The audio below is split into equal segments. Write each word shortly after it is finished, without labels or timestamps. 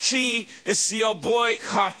Chi, it's your boy,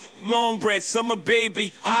 hot, long bread, summer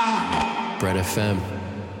baby. Bread FM.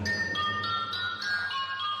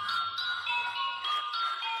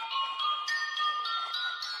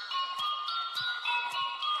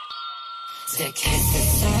 To kiss the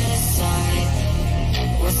side to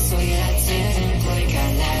side was sweet, I didn't blink,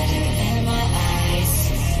 I let it in my eyes.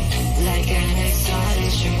 Like an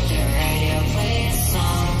exotic drink, the radio playing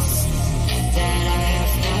songs that I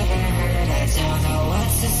have never heard, I don't know what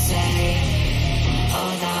to say.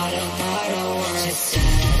 Oh, not another word, just la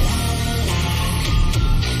la la.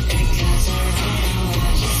 Because I don't know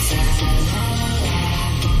what you said, la la la.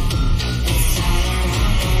 It's all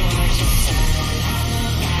around the world, just la la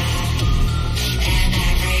la. And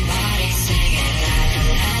everybody's singing la la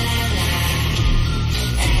la la la.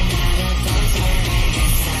 And now the bells are ringing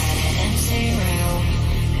inside an empty room.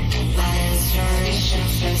 My inspiration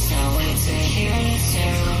flips, I wait to hear the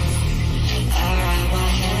tune. I write my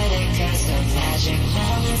head across a magic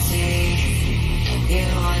melody. You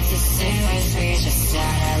want to sing with me, just la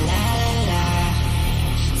la la la la.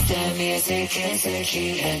 The music is the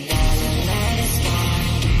key and now the light is gone.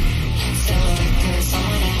 So it goes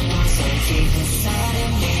on and on, so deep inside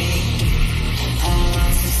of me. I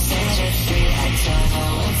want to set it free, I don't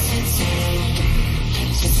know what to do.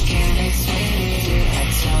 Just can't explain to you, I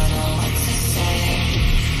don't know what to say.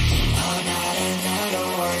 Oh, not another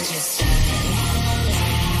word, just la la la la.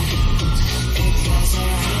 Because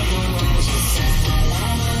around the world, just la la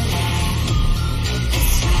la la.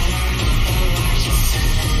 It's all around the world, just la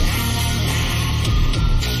la la la.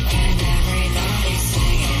 And everybody's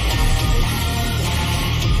singing la la la la.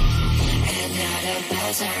 And now the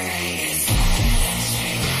bells are ringing.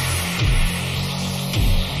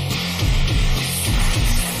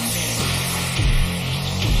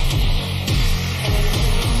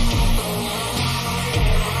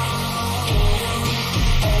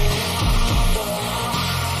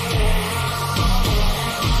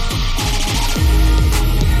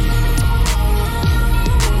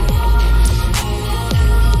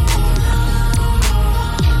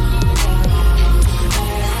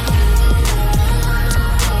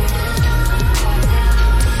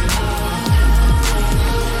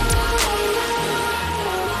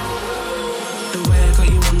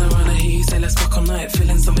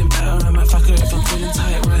 Feeling something better, I might fuck her if I'm feeling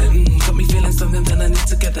tight, right? Got me feeling something, then I need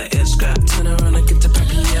to get that itch scrap. Turn around and get to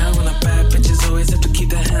pappy, yeah. When I bad bitches always have to keep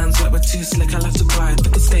their hands wet. We're too slick, I like to glide.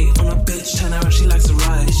 Pick a skate on a bitch, turn around, she likes to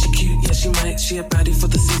ride. Is she cute? Yeah, she might. She a baddie for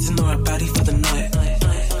the season or a baddie for the night.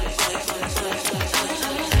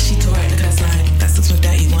 She tore it, look at her slide. That sucks with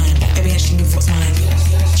dirty wine. Baby, and she knows what's mine.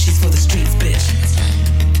 She's for the streets, bitch.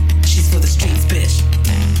 She's for the streets, bitch.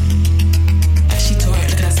 She tore it,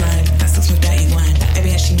 look at her slide. That sucks with dirty wine.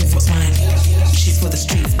 Baby, and she knows what's mine. She's for the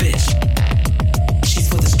streets, bitch. She's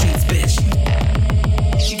for the streets, bitch.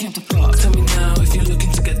 She came to park. Tell me now if you're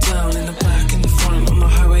looking to get down. In the back, in the front, on the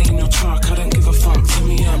highway, in your truck. I don't give a fuck. Turn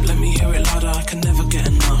me up, let me hear it louder. I can never get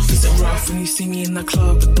enough. Is it rough when you see me in the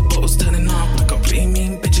club with the bottles turning up? I got pretty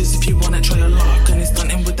mean bitches if you wanna try your luck. And it's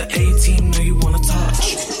stunting with the A-team, know you wanna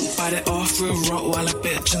touch. Bite it off, real Rottweiler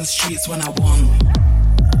bitch in the streets when I want.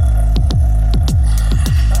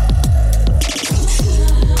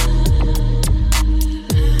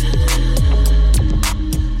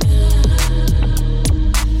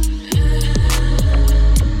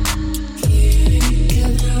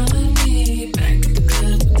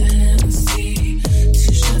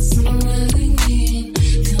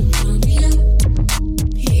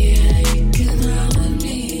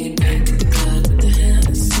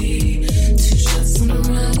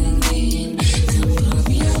 Come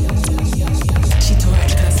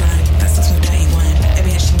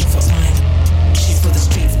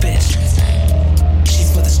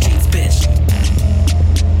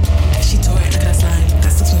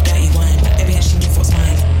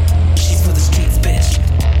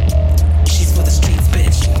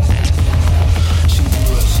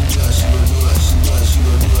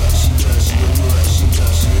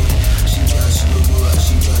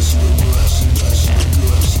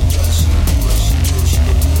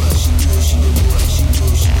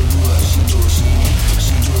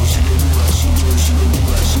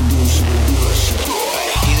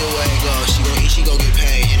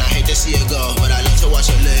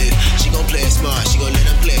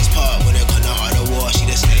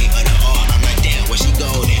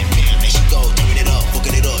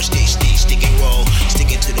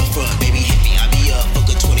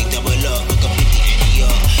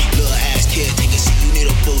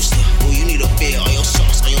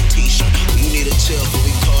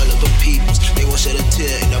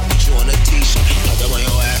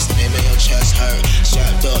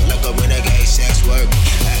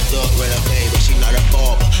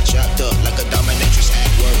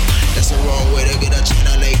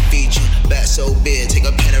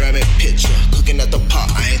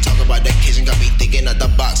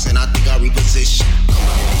box and I think I reposition. Come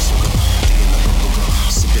on, digging like a hooker.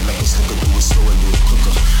 Sip it like a slicker, do it slow and do it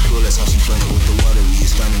quicker. Girl, that's how she playing with the water. We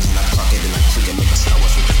use diamonds in our pocket and I click and make a Star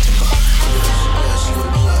Wars with the tipper. Yeah, she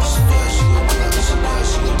gon' do us. Yeah, she gon' do us. Yeah,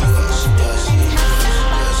 she gon' do us. Yeah, she gon' do us.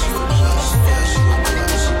 Yeah, she gon' do us. Yeah, she gon' do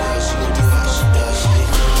us. Yeah, she gon' do us. Yeah, she gon'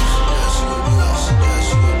 do us. Yeah,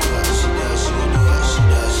 she gon' do us. Yeah, she gon' do us.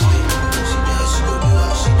 Yeah, she gon' do us. Yeah, she gon' do us. Yeah, she gon' do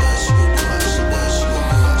us. Yeah, she gon' do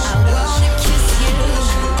us. I wanna kiss you.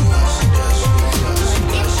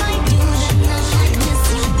 If I do, then I might miss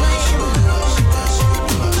you,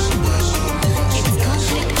 babe.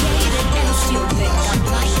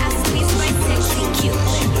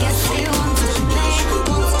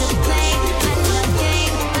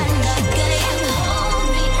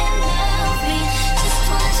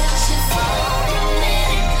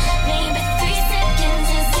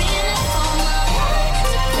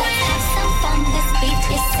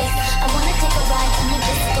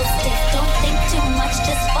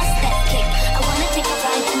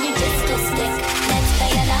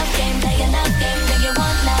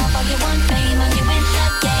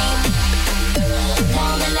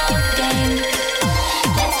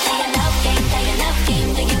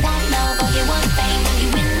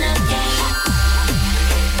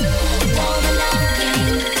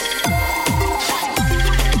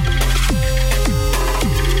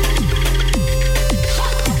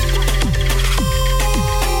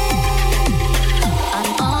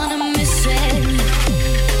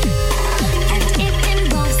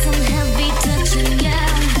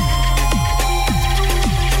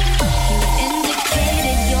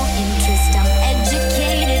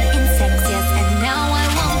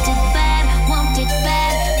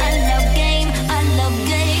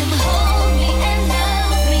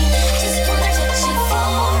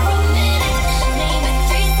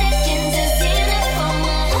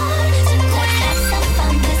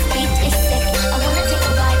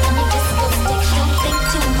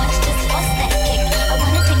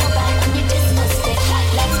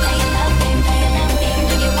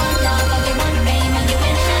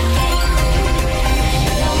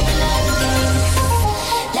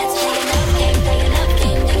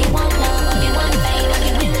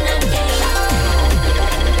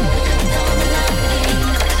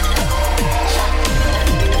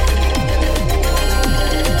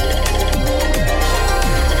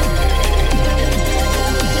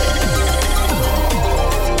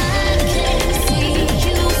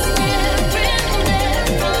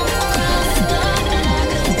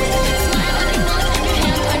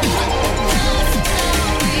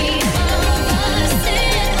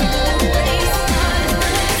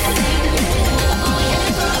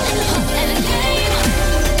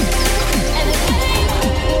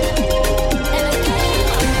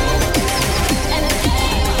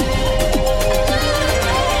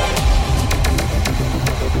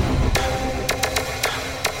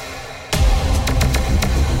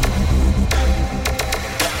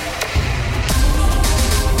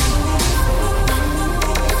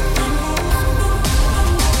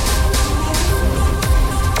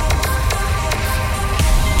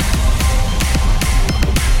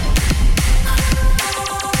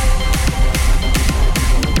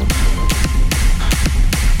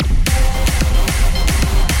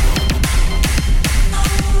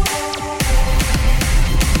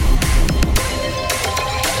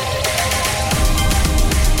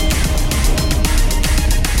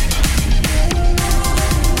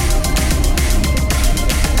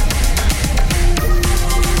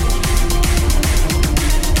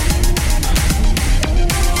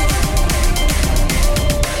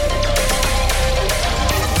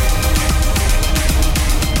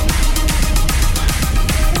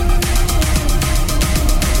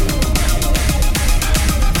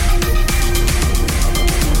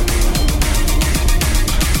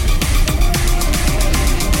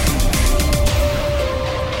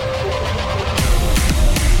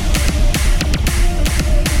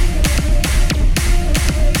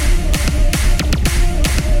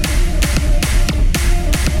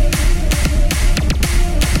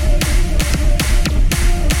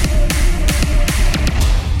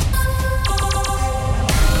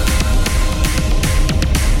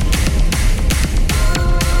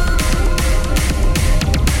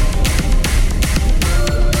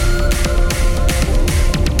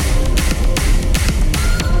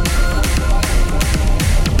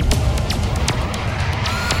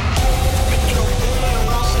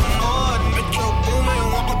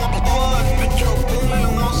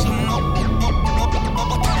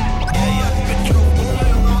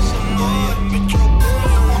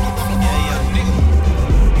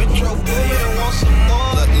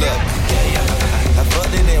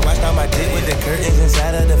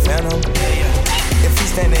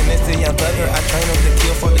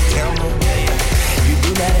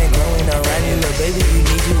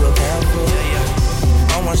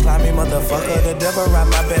 Fuck her, the devil ride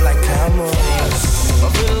my bed like cameras. I'm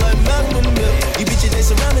feeling like Malcolm in the middle. These bitches, they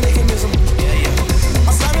surround me, they can miss them.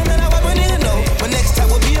 I'm sorry that I wipe my nigga know. My next time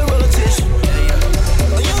will be a relative.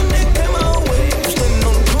 A young nigga came my own way. I'm standing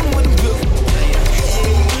on the corner with the bill.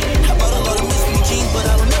 I bought a lot of Miss Me jeans, but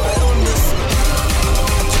I would never own this.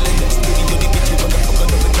 I'm chilling next to the young bitches when the fuck I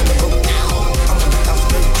never tell her. I'm on the house,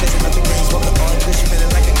 chasing out the greens, walking on this, feeling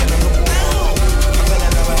like a cantaloupe. I feel I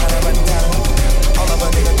never had a button down. All of a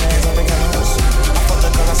nigga dance, I've been kinda loose. I fucked the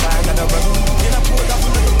color sign, got the rubber. Then I pulled off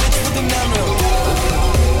with the bitch with the nano.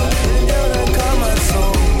 Girl, that caught my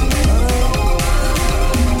soul.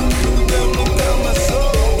 Girl, that caught my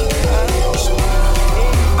soul.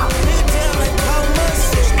 Damn, that caught my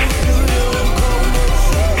soul. Girl, that caught my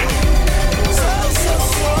soul.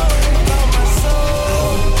 So, caught my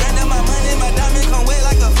soul. Ran down my money, my diamond come wet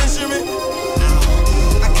like a fisherman.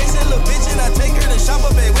 I catch that little bitch and I take her to shop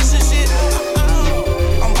up at Wish and shit.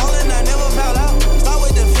 I'm ballin', I never foul out. Start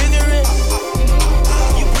with the figuring.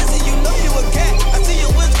 You pussy, you know you a cat. I see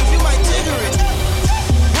your whisk, cause you might trigger it.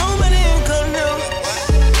 Room at the Incontinental.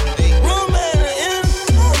 Room at the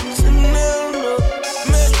Intercontinental.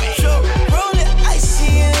 Metro, rollin'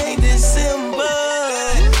 icy, it ain't December.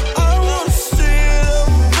 I wanna see them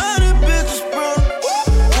bloody bitches, bro.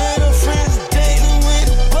 And her friends dating with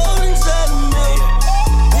the boat inside of me.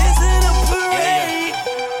 This in a parade.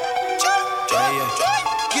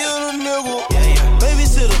 Kill a nigga.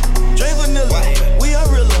 Babysitter, drink vanilla. We are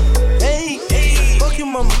realer. Hey, fuck your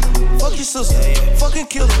mama, fuck your sister, fucking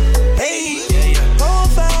killer. Hey,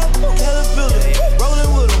 4-5, Caterpillar,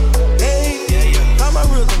 rolling with him. Hey, got my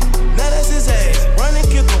rhythm, now that's his ass. Run and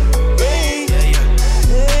kick him. Hey,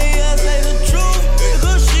 I say the truth,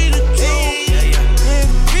 cause she the truth. Nigga,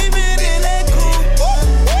 keep it in that cool.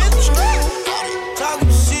 Bitch,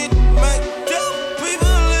 talking shit, make dope,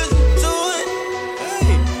 people listen to it.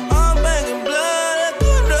 Hey, I'm banging blood, I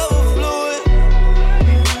could never fluid.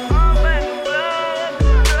 I'm banging blood, I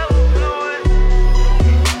could never fluid.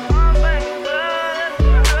 I'm banging blood, I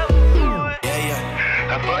could never fluid.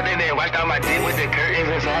 I fucked in there, washed out my dick with the curtains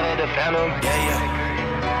inside of the phantom.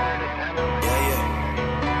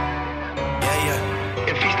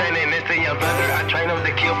 If he standing next to your brother, I train him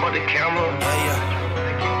to kill for the camera.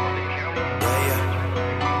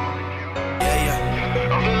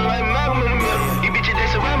 I'm feeling like Malcolm in the middle. These bitches, they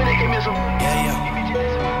surround me, they can miss them.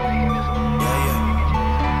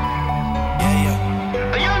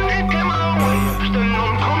 A young nigga came my own way. Standing on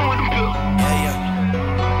the corner with them pills.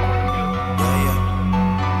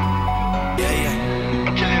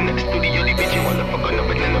 I'm chilling next to the young bitch, you wanna fuck on the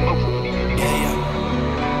banana boat.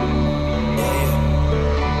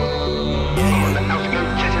 I'm on the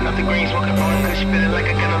outskirts, chasing out the green, smoking on cause she feeling like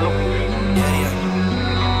a cantaloupe.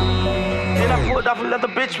 Then I pulled off another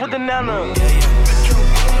bitch with the nano.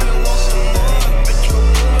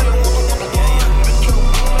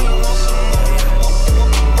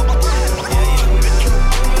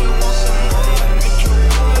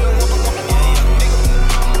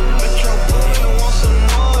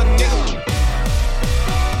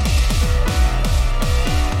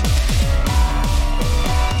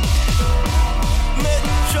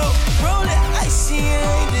 Metro, rollin' icy, it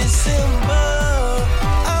ain't December.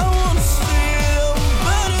 I wanna see them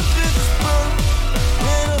bloody bitches, bro.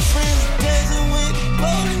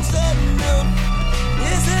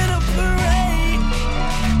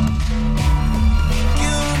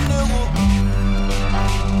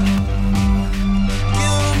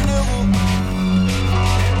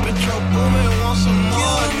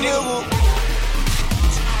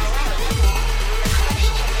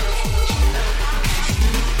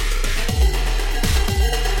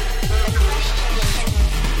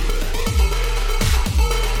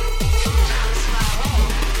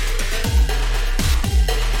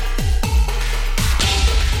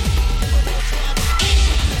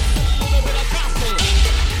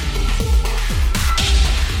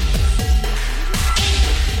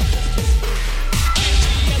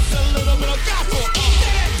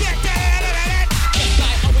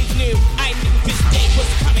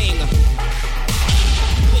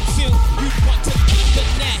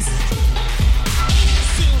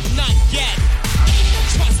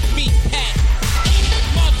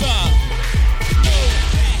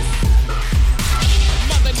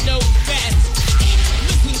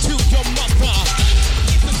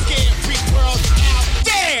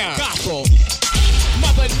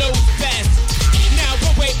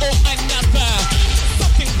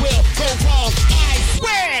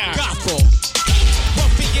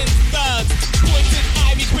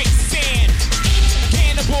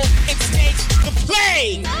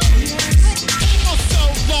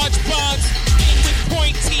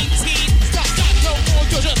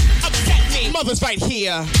 is right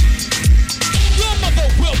here. Your mother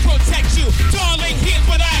will protect you. Darling, here's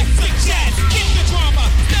what I suggest. Get the drama,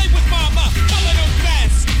 stay with mama, mother knows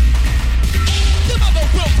best. Your mother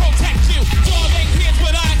will protect you. Darling, here's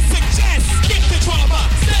what I suggest. Get the drama,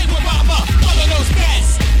 stay with mama, mother knows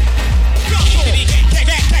best. Go, kitty, ow,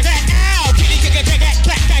 kitty, kitty, ow, kitty, ow, kitty, kitty,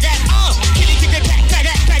 ow, kitty,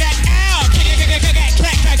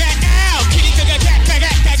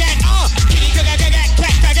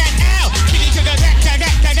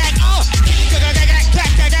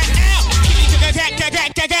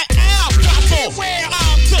 beware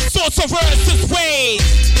of the sorcerer's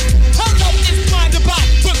ways. Her love is blind about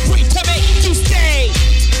the grief to make you stay.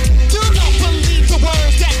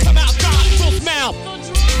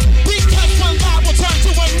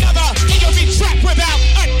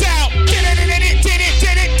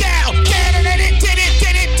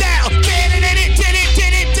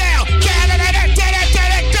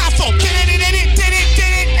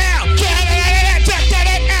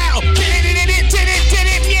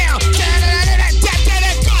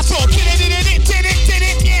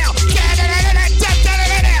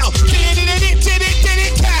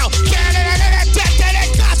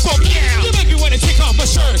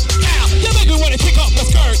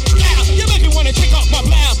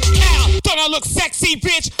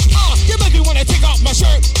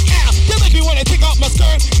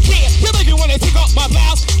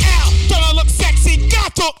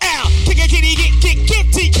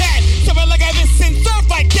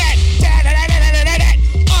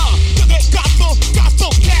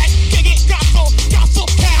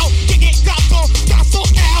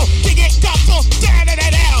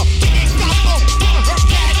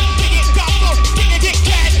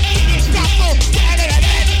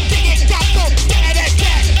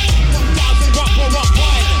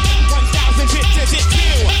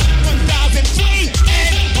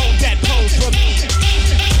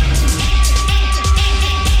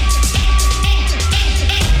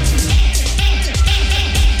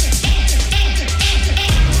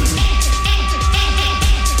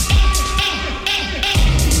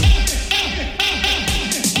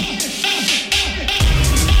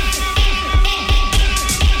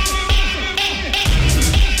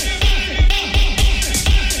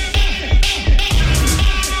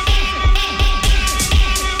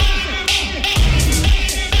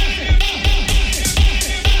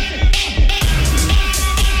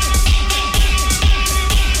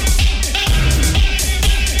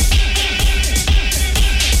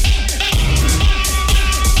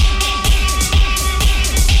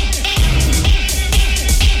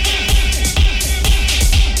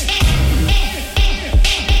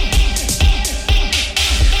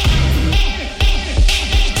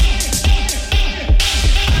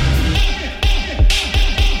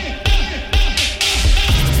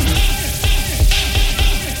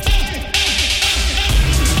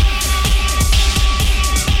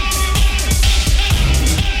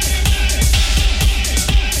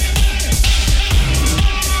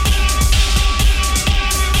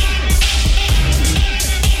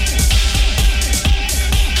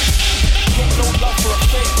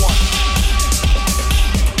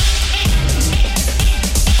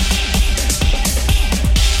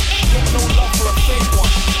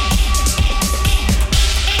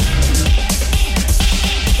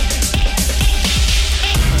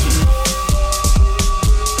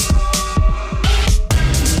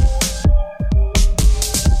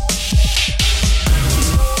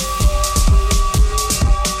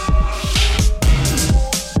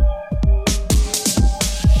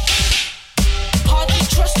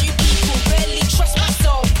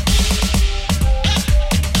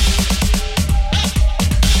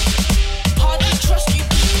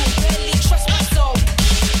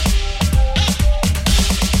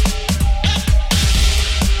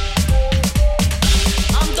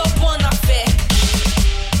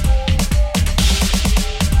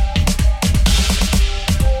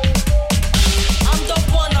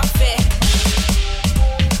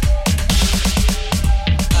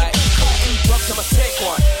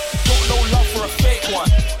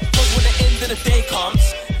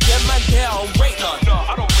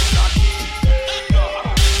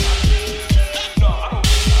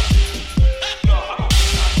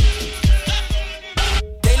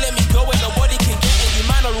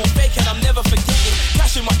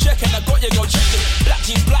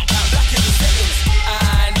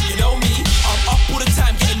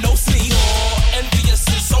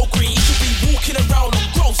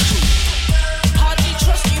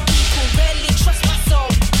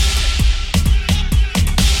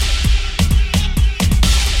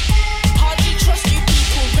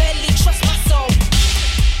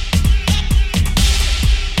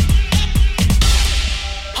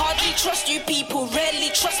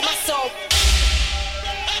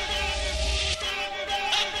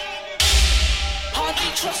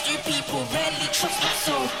 people rarely trust my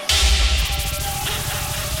soul.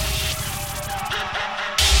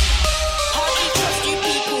 Hardly trust you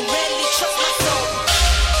people, rarely trust my soul.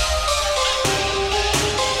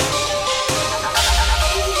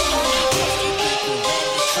 Hardly trust you people,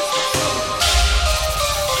 rarely trust my soul.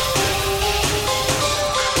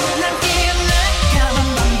 난 깨어나가만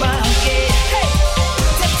방방하게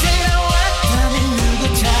다 들어왔다면 누구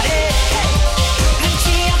잘해 한치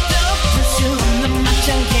앞도 볼 수 없는 막장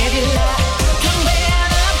게릴라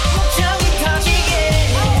경배하는 목청이 터지게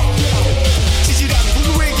지질한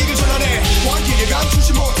분위의 길을 전환해 왕기를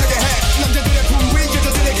감추지 못하게 해 남자들의 분위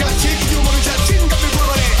여자들의 가치 유머를 자신감을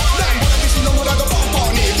불어내 난 원한 듯이 너무나도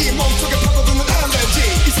뻔뻔히 네 몸속에 파고드는 알레르기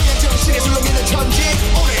이상한 정신에 술렁이는 천지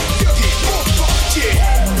오늘 여기 못 봤지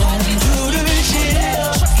난 불을 지르어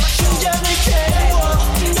심장을 태워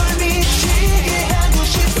널 미치게 하고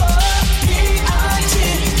싶어 B.I.G.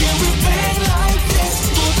 Yeah, we bang like this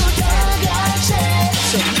모두 다 같이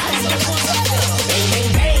Bang bang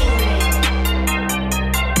bang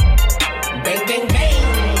Bang bang bang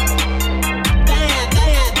Bang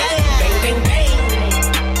bang bang Bang bang bang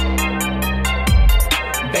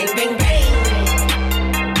Bang bang bang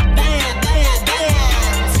Bang bang bang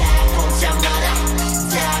다 공짜 마라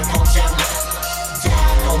다 공짜 마라 다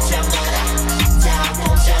공짜 마라 다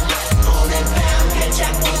공짜 마 오늘 밤 끝장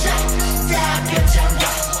보자 다 끝장 봐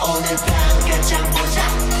오늘 밤 끝장 보자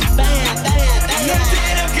Bang bang bang 널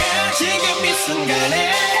데려가 지금 이 순간에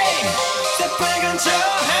새빨간 저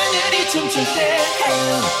하늘이 춤출 때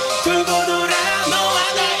돌고 돌아 너와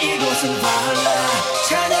나 이곳은 발라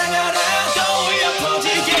찬양하라 떠올려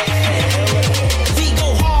퍼지게 We go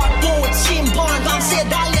hard boy 침번 밤새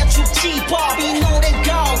달려 죽지 법 이 노래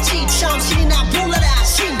거지 잠시나 불러라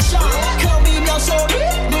신청 겁이며 소리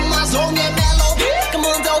눈마송의 멜로디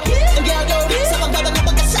금문도기 연결고리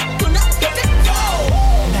사방바닥 싹구나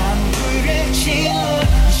난 불을 질러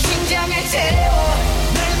심장을 태워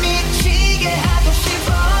널 미치게 하고 싶어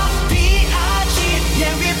B.I.G.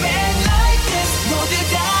 Yeah, we bang like this 모두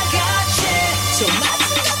다 같이 좀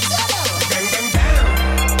맞춰 Bang bang bang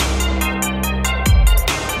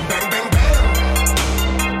Bang bang bang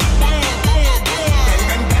Bang bang bang Bang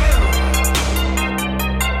bang bang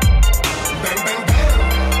Bang bang bang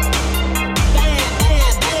Bang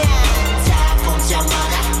bang bang 다 공짜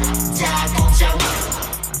마라 다 공짜 마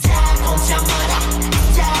다 공짜 마라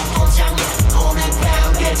다 공짜 마 오늘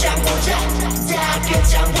밤 끝장 보자 다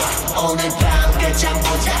끝장 봐 오늘 밤 끝장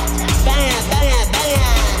보자 Bang bang bang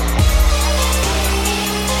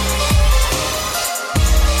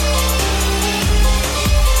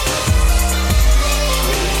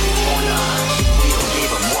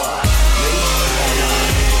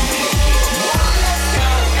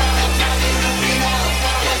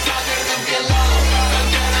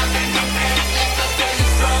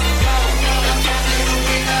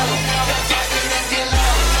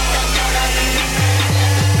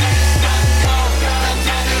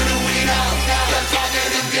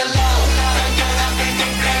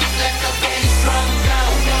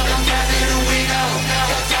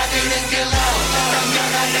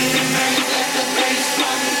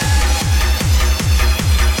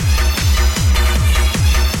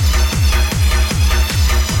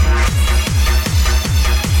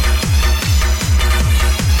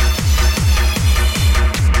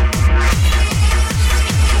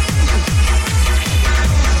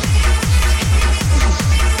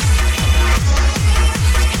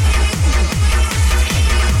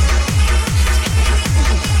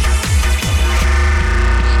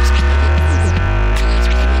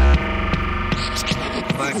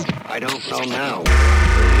But I don't know now.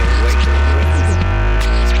 Really awake or dreaming.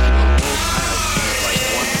 The whole house seems like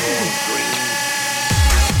one long dream.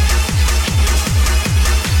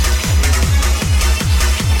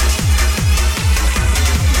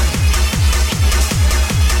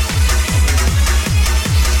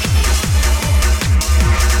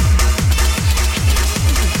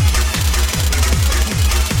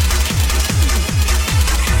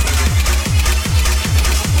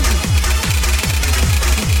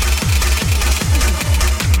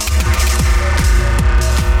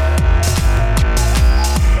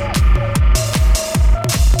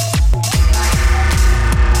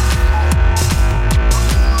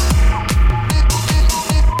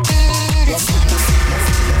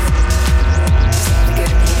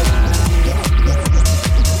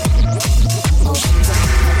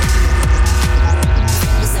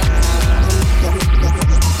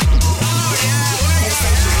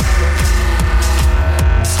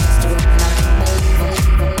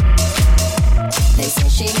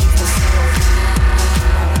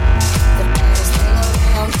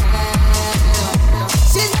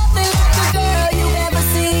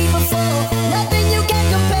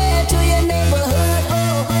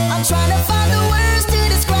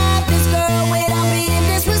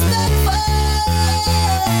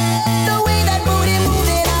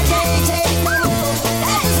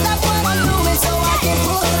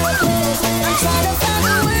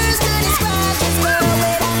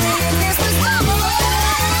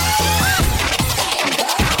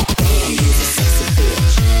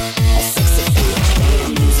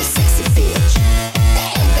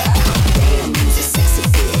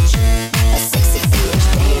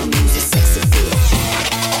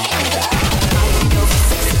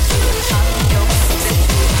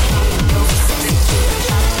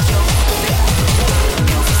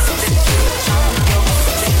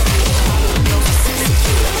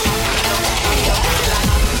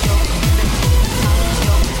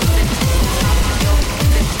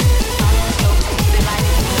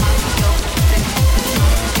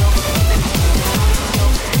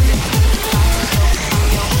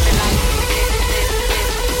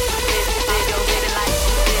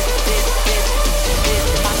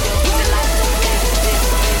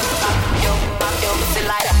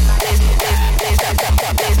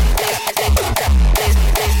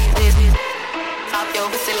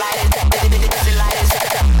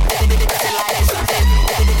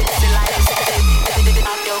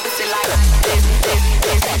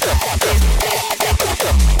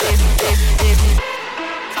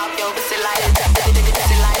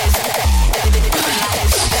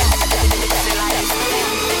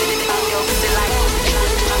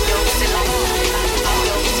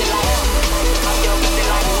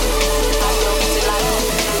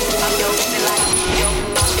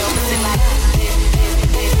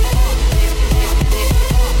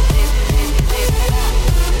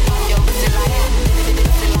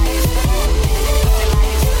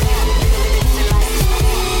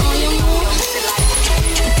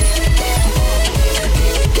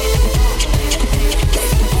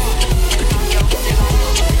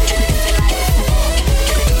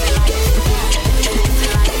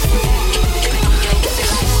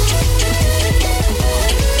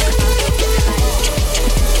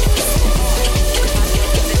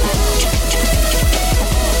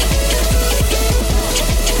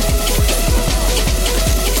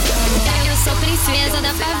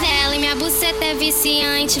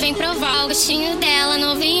 Vem provar o gostinho dela,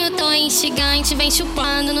 novinho, tô instigante. Vem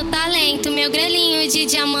chupando no talento, meu grelhinho de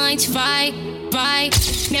diamante. Vai, vai,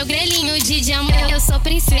 meu grelhinho de diamante. Eu sou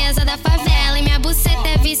princesa da favela e minha buceta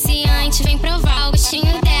é viciante. Vem provar o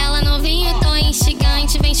gostinho dela, novinho, tô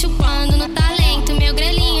instigante. Vem chupando no talento, meu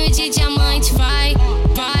grelhinho de diamante. Vai,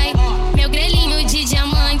 vai, meu grelhinho de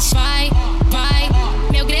diamante. Vai, vai,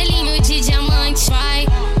 meu grelhinho de diamante. Vai,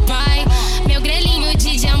 vai, meu grelhinho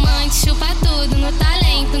de diamante. Chupa tudo no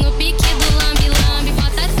talento, no pique do lambe-lambe.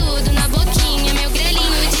 Bota tudo na boquinha, meu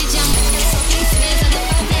grelhinho de diamante. Eu sou princesa da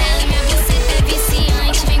favela, minha buceta é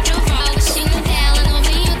viciante. Vem provar o gostinho dela,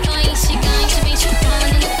 novinho, tô instigante. Vem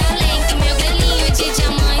chupando no talento, meu grelhinho de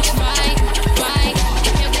diamante. Vai, vai,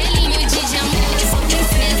 meu grelhinho de diamante. Eu sou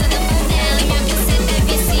princesa da favela, minha buceta é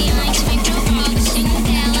viciante. Vem provar o gostinho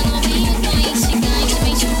dela, novinho, tô instigante.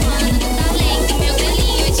 Vem chupando no talento, meu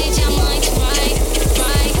grelhinho de diamante. Vai,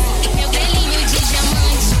 vai, meu grelhinho de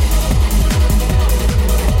diamante.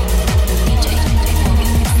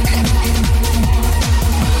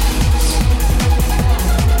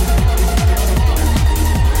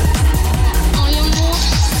 Olha amor,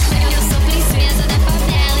 eu sou princesa da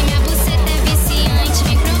favela e minha buceta é viciante.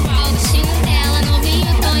 Vem provar o gostinho dela,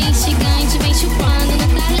 novinho, tô instigante. Vem chupando no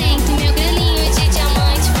talento, meu grelhinho de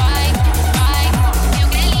diamante. Vai, vai, meu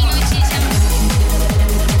grelhinho de diamante.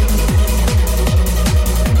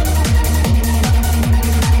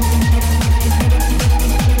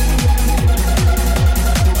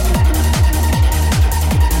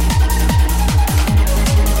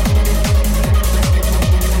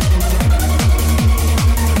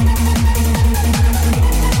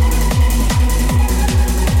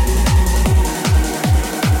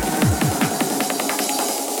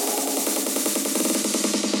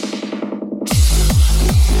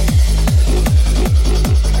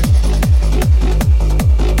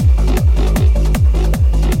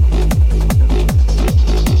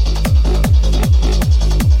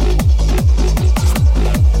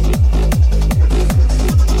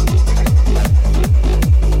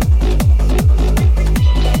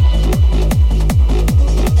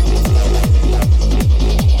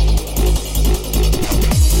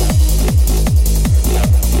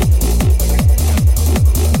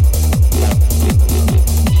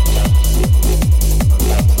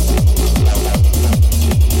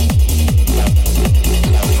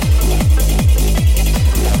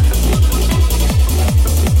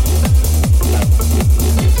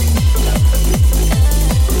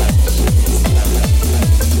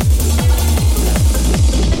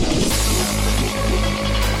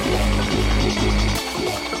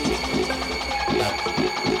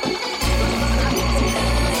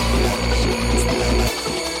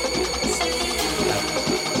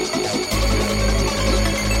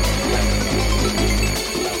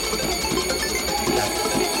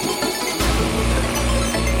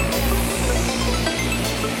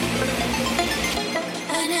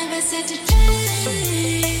 I never said to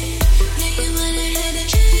change. Yeah, you wanna hear the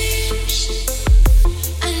change.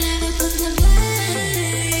 I never put the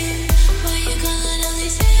blame. Why you calling all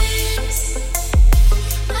these names?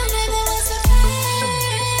 I never was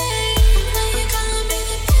afraid. Now you calling me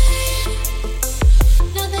the pain.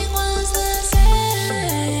 Nothing was the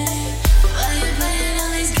same. Why you playing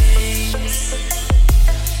all these games?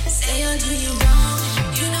 Say I'll do you wrong.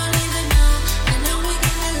 You don't even know. I know we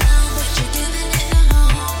get along, but you're giving it a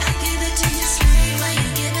home. I give it to you straight. Why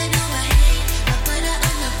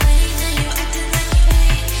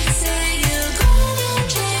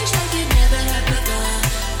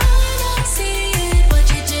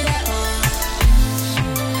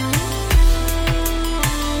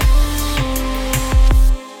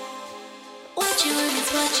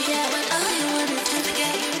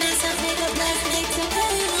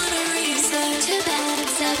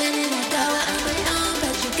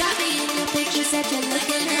said you're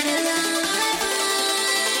looking at it live.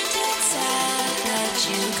 It's sad that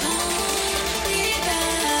you call me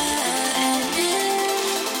back. And in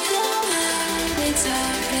your mind, it's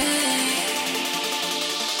okay.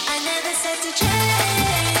 I never said to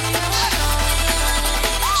change.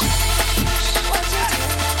 What you do,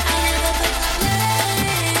 I never put my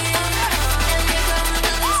blame. And you're growing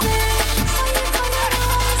on this thing. So you call your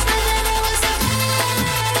voice, and then it was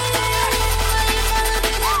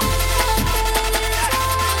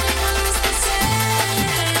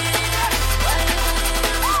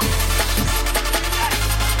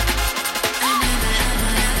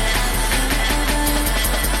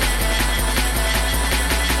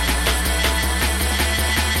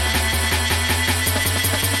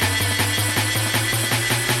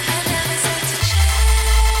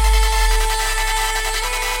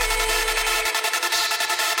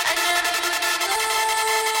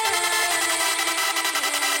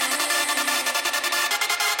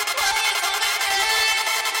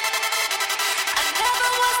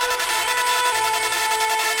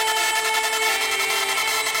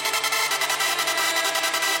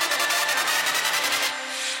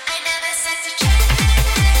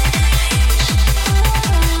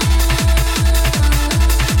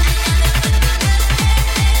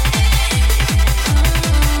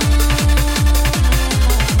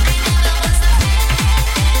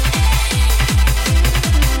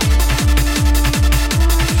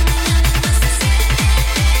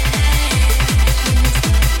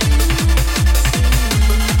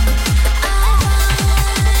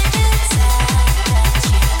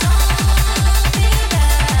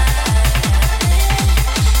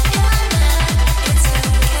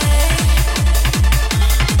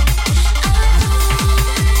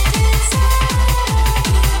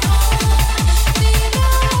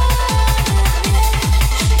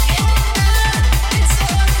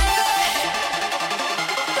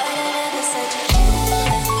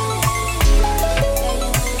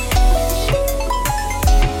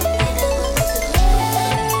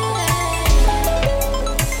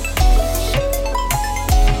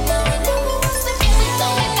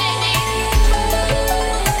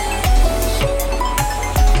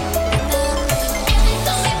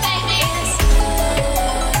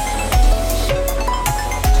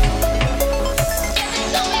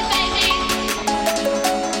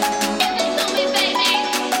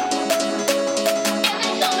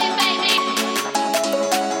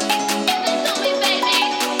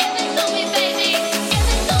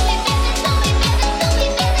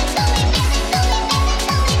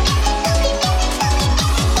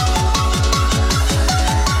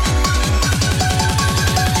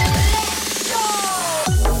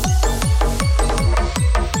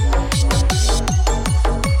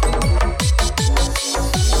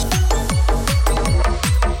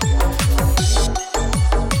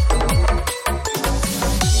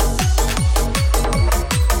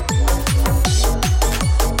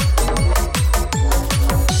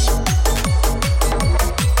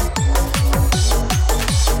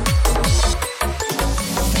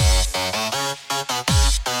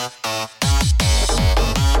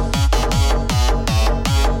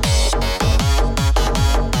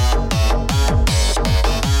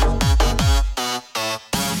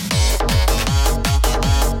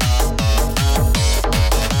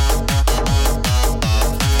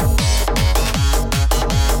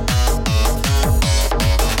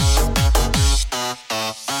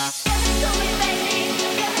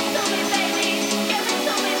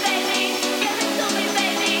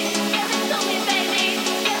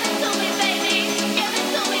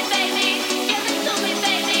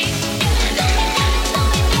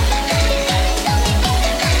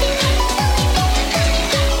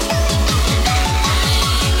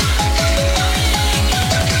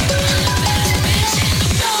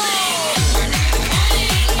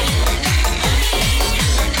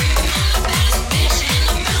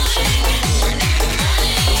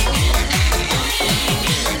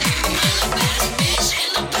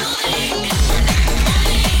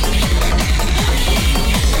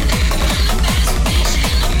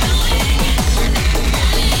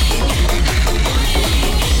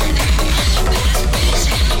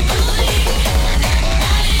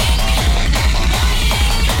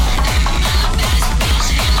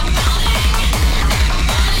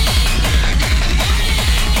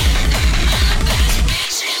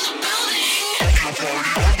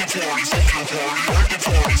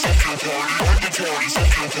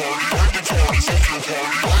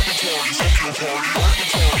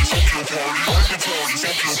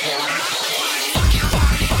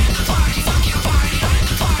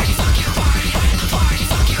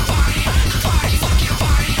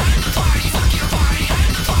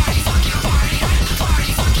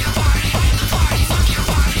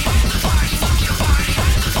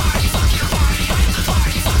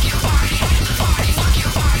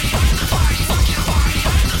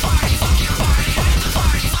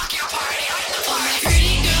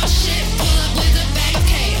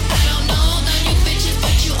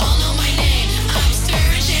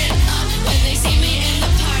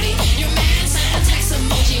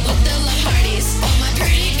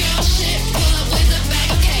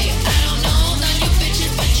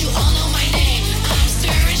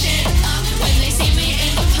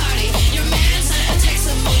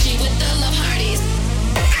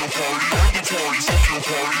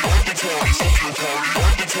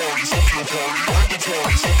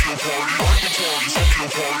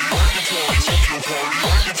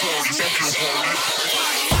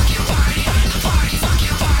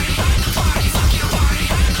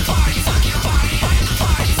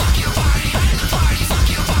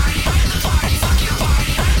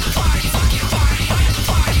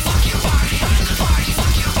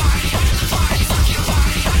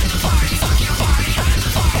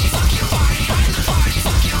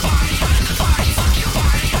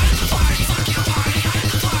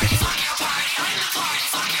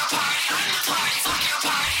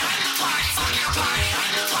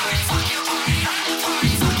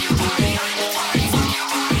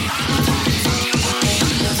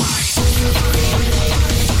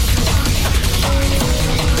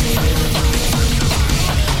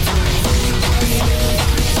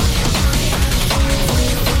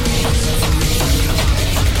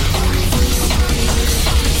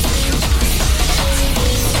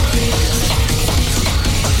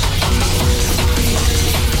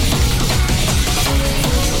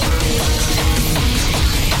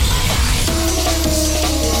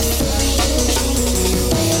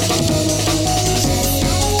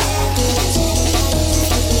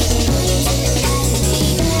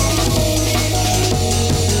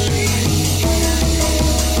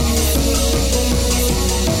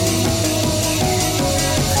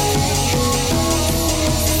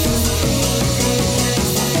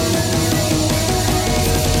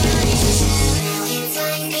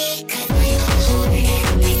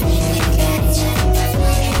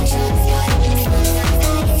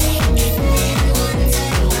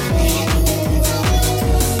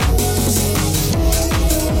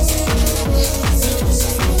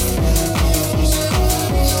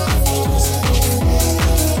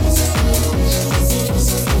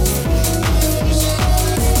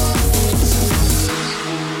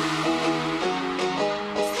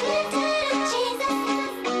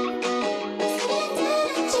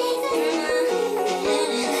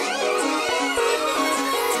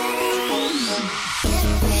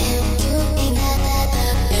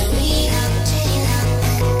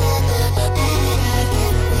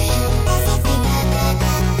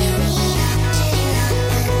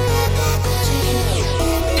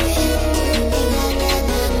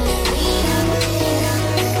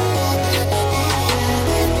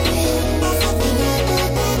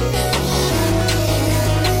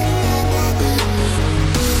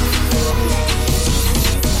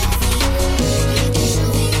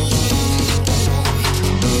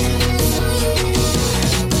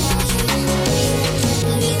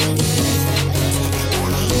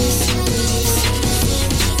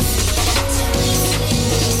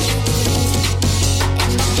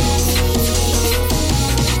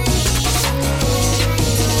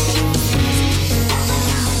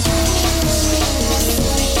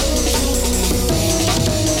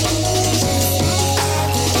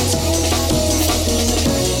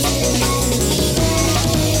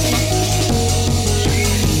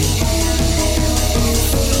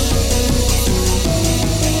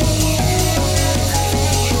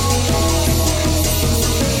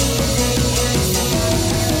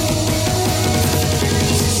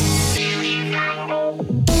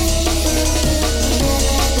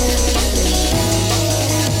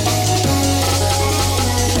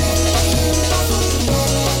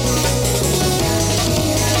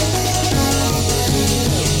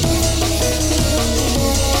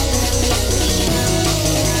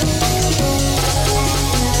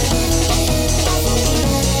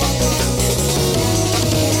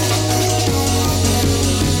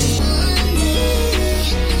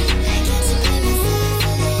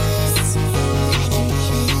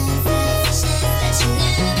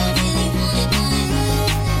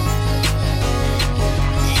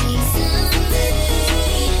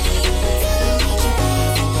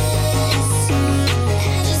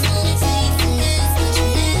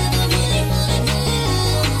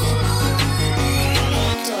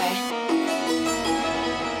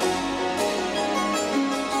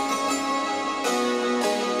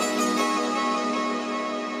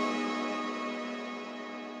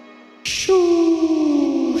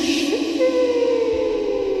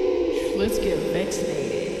Let's get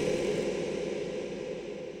vaccinated.